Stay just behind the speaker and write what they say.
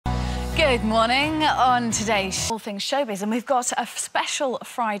Good morning on today's All Things Showbiz, and we've got a special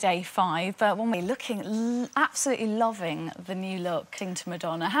Friday 5, when we're looking absolutely loving the new look to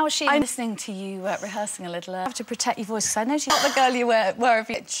Madonna. How is she? I'm listening to you rehearsing a little. I have to protect your voice because I know she's not the girl you were of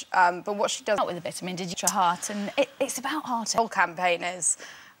age. But what she does... Not with a vitamin, did you? Your heart, and it's about heart. The whole campaign is,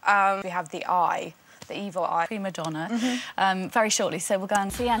 we have the eye. The evil eye. Prima Donna, very shortly. So we'll go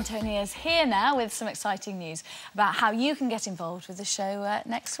and see Antonia's here now with some exciting news about how you can get involved with the show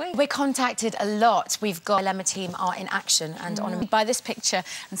next week. We're contacted a lot. We've got Lemma team are in action and on by this picture,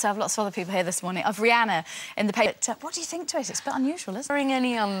 and so I have lots of other people here this morning, of Rihanna in the paper. What do you think to it? It's a bit unusual, isn't it? Wearing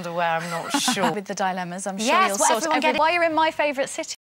any underwear, I'm not sure. With the dilemmas, I'm sure yes, you'll sort everyone. Why you're in my favourite city.